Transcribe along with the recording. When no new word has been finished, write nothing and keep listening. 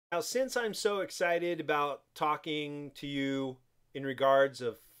Now, since I'm so excited about talking to you in regards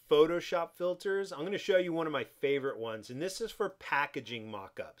of Photoshop filters, I'm going to show you one of my favorite ones, and this is for packaging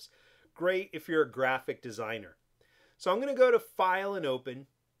mockups. Great if you're a graphic designer. So I'm going to go to File and Open.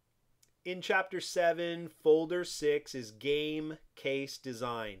 In Chapter 7, Folder 6 is Game Case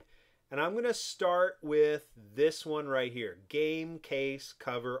Design. And I'm going to start with this one right here, Game Case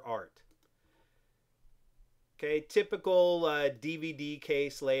Cover Art. Okay, typical DVD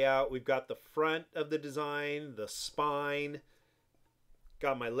case layout. We've got the front of the design, the spine,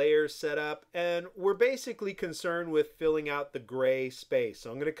 got my layers set up, and we're basically concerned with filling out the gray space.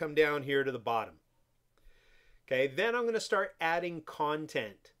 So I'm going to come down here to the bottom. Okay, then I'm going to start adding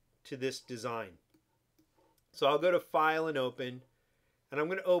content to this design. So I'll go to File and Open, and I'm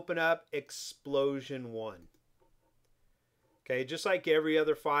going to open up Explosion 1. Okay, just like every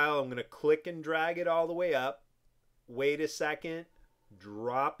other file, I'm going to click and drag it all the way up. Wait a second,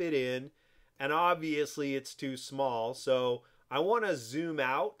 drop it in, and obviously it's too small, so I want to zoom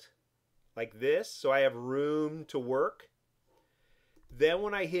out like this so I have room to work. Then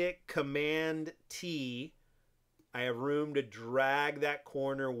when I hit Command T, I have room to drag that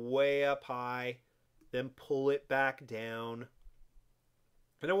corner way up high, then pull it back down.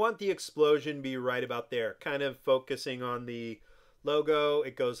 And I want the explosion to be right about there, kind of focusing on the logo.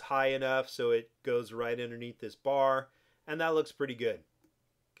 It goes high enough so it goes right underneath this bar, and that looks pretty good.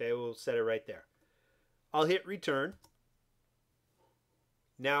 Okay, we'll set it right there. I'll hit return.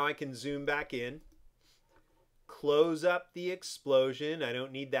 Now I can zoom back in, close up the explosion. I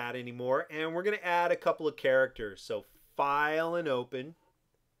don't need that anymore, and we're going to add a couple of characters. So File and Open.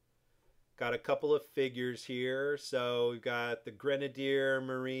 Got a couple of figures here. So we've got the Grenadier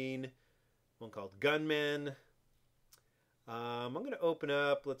Marine, one called Gunman. I'm going to open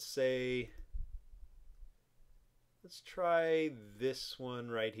up, let's try this one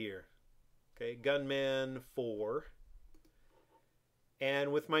right here. Okay, Gunman 4.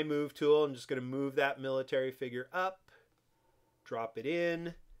 And with my move tool, I'm just going to move that military figure up, drop it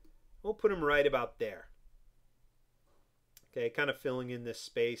in. We'll put him right about there. Okay, kind of filling in this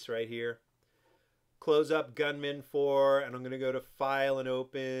space right here. Close up Gunman 4, and I'm going to go to File and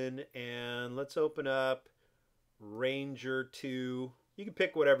Open, and let's open up Ranger 2. You can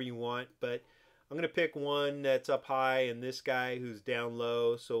pick whatever you want, but I'm going to pick one that's up high and this guy who's down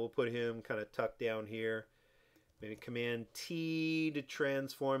low, so we'll put him kind of tucked down here. Maybe Command T to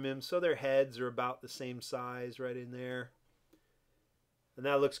transform him so their heads are about the same size right in there. And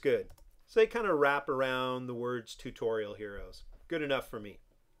that looks good. So they kind of wrap around the words tutorial heroes. Good enough for me.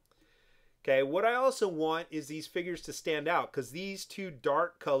 Okay, what I also want is these figures to stand out because these two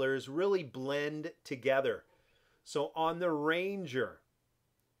dark colors really blend together. So on the Ranger,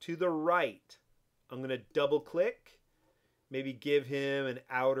 to the right, I'm going to double click, maybe give him an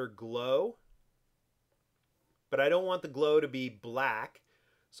outer glow. But I don't want the glow to be black,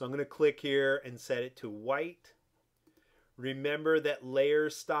 so I'm going to click here and set it to white. Remember that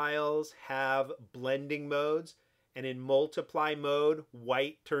layer styles have blending modes, and in multiply mode,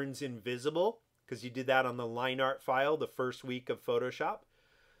 white turns invisible because you did that on the line art file the first week of Photoshop.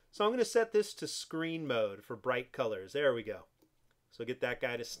 So I'm going to set this to screen mode for bright colors. There we go. So get that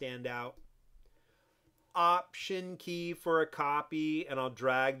guy to stand out. Option key for a copy, and I'll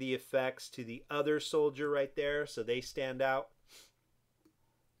drag the effects to the other soldier right there so they stand out.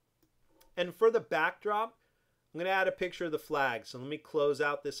 And for the backdrop, I'm going to add a picture of the flag. So let me close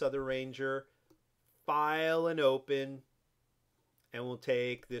out this other Ranger, File and Open, and we'll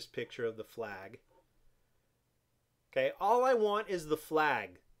take this picture of the flag. Okay, all I want is the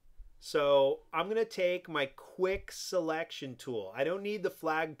flag. So I'm going to take my quick selection tool. I don't need the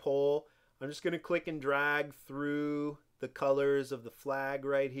flagpole. I'm just going to click and drag through the colors of the flag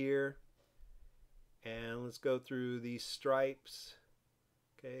right here. And let's go through these stripes.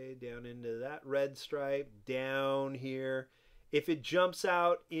 Okay, down into that red stripe, down here. If it jumps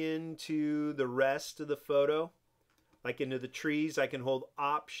out into the rest of the photo, like into the trees, I can hold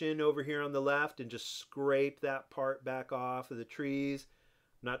Option over here on the left and just scrape that part back off of the trees.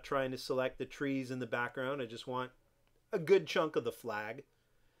 I'm not trying to select the trees in the background. I just want a good chunk of the flag.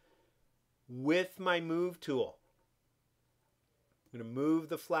 With my move tool, I'm going to move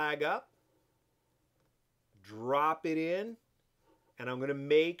the flag up, drop it in, and I'm going to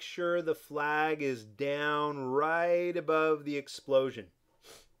make sure the flag is down right above the explosion,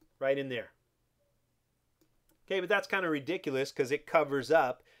 right in there. Okay, but that's kind of ridiculous because it covers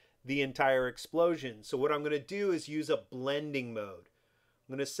up the entire explosion. So what I'm going to do is use a blending mode.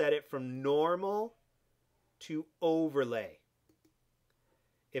 I'm going to set it from normal to overlay.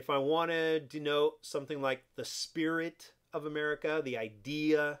 If I want to denote something like the spirit of America, the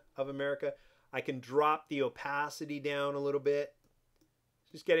idea of America. I can drop the opacity down a little bit.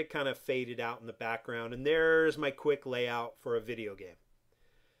 Just get it kind of faded out in the background. And there's my quick layout for a video game.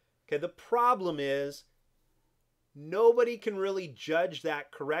 Okay, the problem is nobody can really judge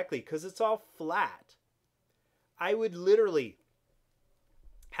that correctly because it's all flat. I would literally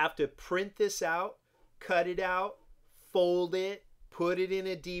have to print this out, cut it out, fold it, put it in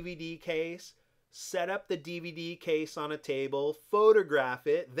a DVD case, set up the DVD case on a table, photograph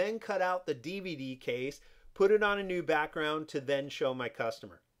it, then cut out the DVD case, put it on a new background to then show my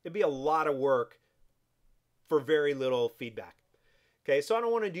customer. It'd be a lot of work for very little feedback. Okay, so I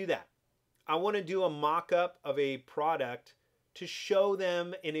don't want to do that. I want to do a mock-up of a product to show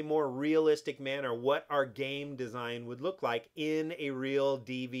them in a more realistic manner what our game design would look like in a real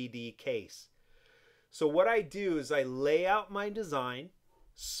DVD case. So what I do is I lay out my design,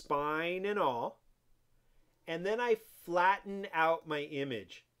 spine and all, and then I flatten out my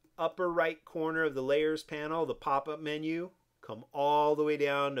image. Upper right corner of the layers panel, the pop-up menu, come all the way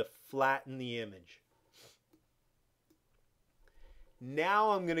down to flatten the image.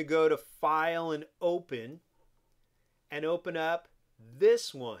 Now I'm going to go to File and Open up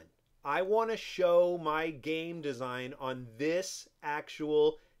this one. I want to show my game design on this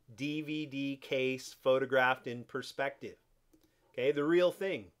actual DVD case photographed in perspective. Okay, the real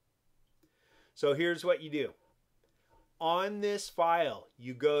thing. So here's what you do. On this file,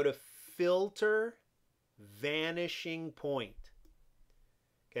 you go to Filter, Vanishing Point.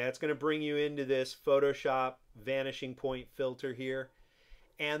 Okay, that's going to bring you into this Photoshop Vanishing Point filter here.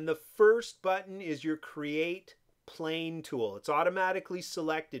 And the first button is your Create Plane tool. It's automatically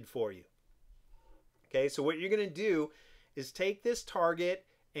selected for you. Okay, so what you're going to do is take this target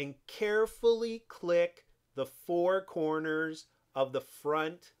and carefully click the four corners of the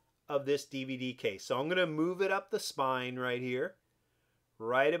front of this DVD case. So I'm going to move it up the spine right here,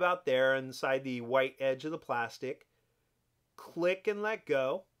 right about there inside the white edge of the plastic. Click and let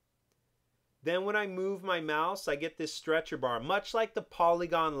go. Then when I move my mouse, I get this stretcher bar, much like the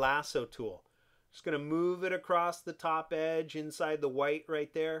polygon lasso tool. Just going to move it across the top edge inside the white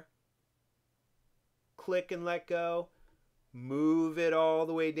right there. Click and let go. Move it all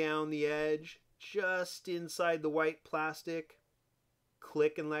the way down the edge, just inside the white plastic.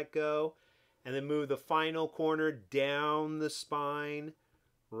 Click and let go. And then move the final corner down the spine,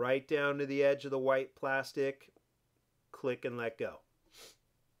 right down to the edge of the white plastic. Click and let go.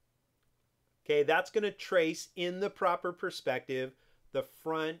 Okay, that's going to trace in the proper perspective the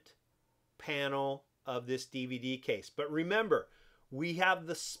front panel of this DVD case. But remember, we have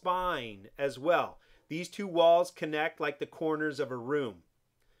the spine as well. These two walls connect like the corners of a room.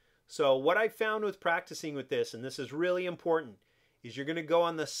 So what I found with practicing with this, and this is really important, is you're going to go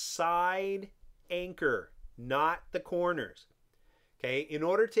on the side anchor, not the corners. Okay, in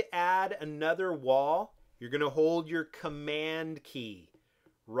order to add another wall, you're going to hold your Command key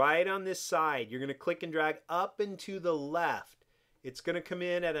right on this side. You're going to click and drag up and to the left. It's going to come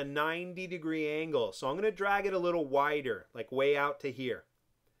in at a 90-degree angle. So I'm going to drag it a little wider, like way out to here.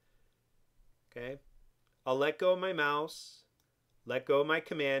 Okay. I'll let go of my mouse, let go of my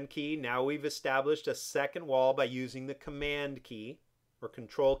Command key. Now we've established a second wall by using the Command key or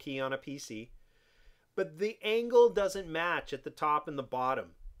Control key on a PC. But the angle doesn't match at the top and the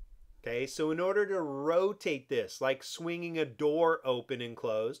bottom. Okay, so in order to rotate this, like swinging a door open and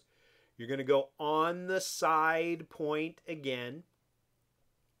closed, you're going to go on the side point again.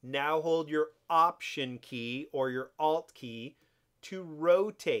 Now hold your Option key or your Alt key to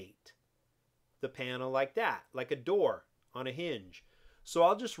rotate the panel like that, like a door on a hinge. So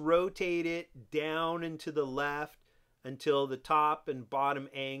I'll just rotate it down and to the left until the top and bottom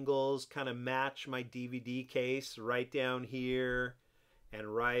angles kind of match my DVD case right down here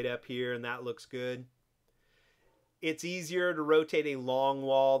and right up here, and that looks good. It's easier to rotate a long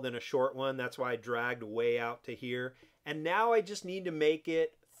wall than a short one. That's why I dragged way out to here. And now I just need to make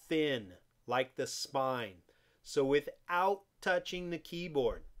it thin, like the spine. So without touching the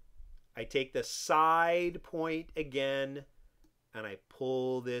keyboard, I take the side point again and I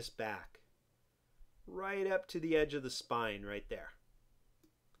pull this back right up to the edge of the spine right there.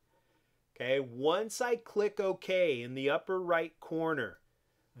 Okay, once I click OK in the upper right corner,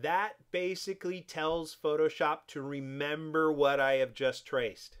 that basically tells Photoshop to remember what I have just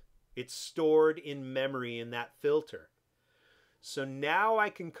traced. It's stored in memory in that filter. So now I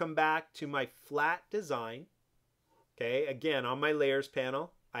can come back to my flat design. Okay, again, on my layers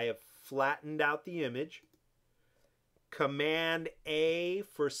panel, I have flattened out the image. Command A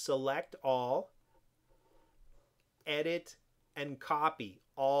for select all. Edit and copy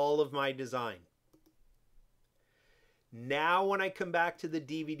all of my design. Now when I come back to the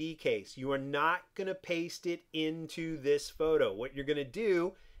DVD case, you are not going to paste it into this photo. What you're going to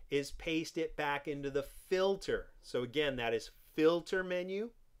do is paste it back into the filter. So again, that is filter menu,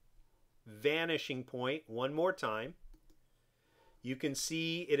 vanishing point, one more time. You can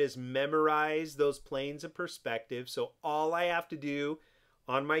see it has memorized those planes of perspective. So all I have to do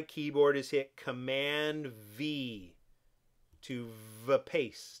on my keyboard is hit Command V to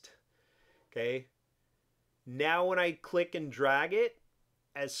paste. Okay. Now when I click and drag it,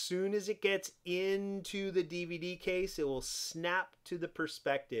 as soon as it gets into the DVD case, it will snap to the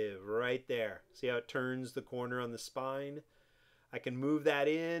perspective right there. See how it turns the corner on the spine? I can move that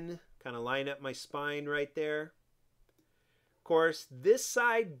in, kind of line up my spine right there. Of course, this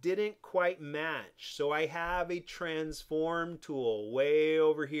side didn't quite match, so I have a transform tool way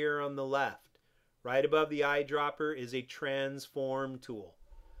over here on the left. Right above the eyedropper is a transform tool.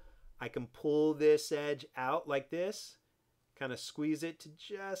 I can pull this edge out like this, kind of squeeze it to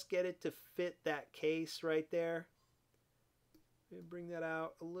just get it to fit that case right there. Bring that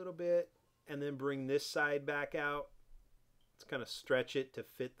out a little bit, and then bring this side back out. Let's kind of stretch it to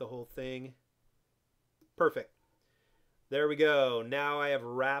fit the whole thing. Perfect. There we go. Now I have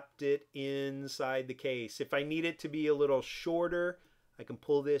wrapped it inside the case. If I need it to be a little shorter, I can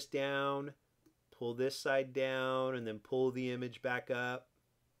pull this down, pull this side down, and then pull the image back up.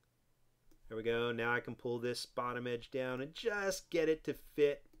 There we go. Now I can pull this bottom edge down and just get it to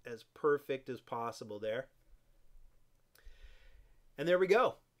fit as perfect as possible there. And there we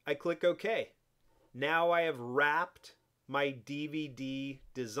go. I click OK. Now I have wrapped my DVD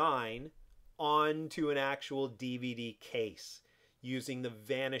design onto an actual DVD case using the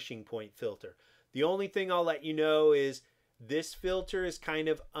vanishing point filter. The only thing I'll let you know is this filter is kind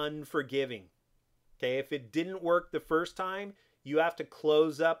of unforgiving. Okay, if it didn't work the first time, you have to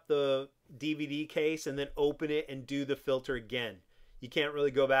close up the DVD case and then open it and do the filter again. You can't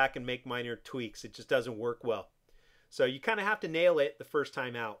really go back and make minor tweaks. It just doesn't work well. So you kind of have to nail it the first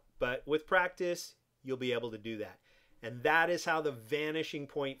time out. But with practice, you'll be able to do that. And that is how the vanishing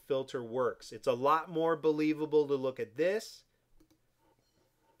point filter works. It's a lot more believable to look at this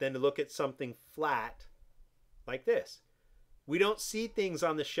than to look at something flat like this. We don't see things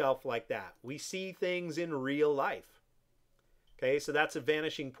on the shelf like that. We see things in real life. Okay, so that's a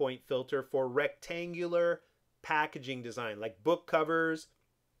vanishing point filter for rectangular packaging design, like book covers,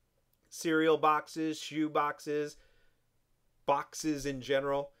 cereal boxes, shoe boxes, boxes in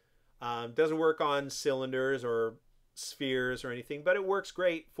general. Doesn't work on cylinders or spheres or anything, but it works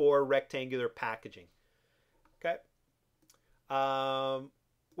great for rectangular packaging. Okay.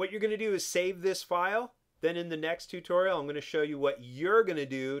 What you're going to do is save this file. Then in the next tutorial, I'm going to show you what you're going to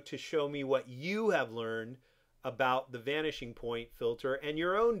do to show me what you have learned about the vanishing point filter and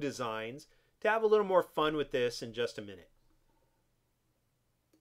your own designs to have a little more fun with this in just a minute.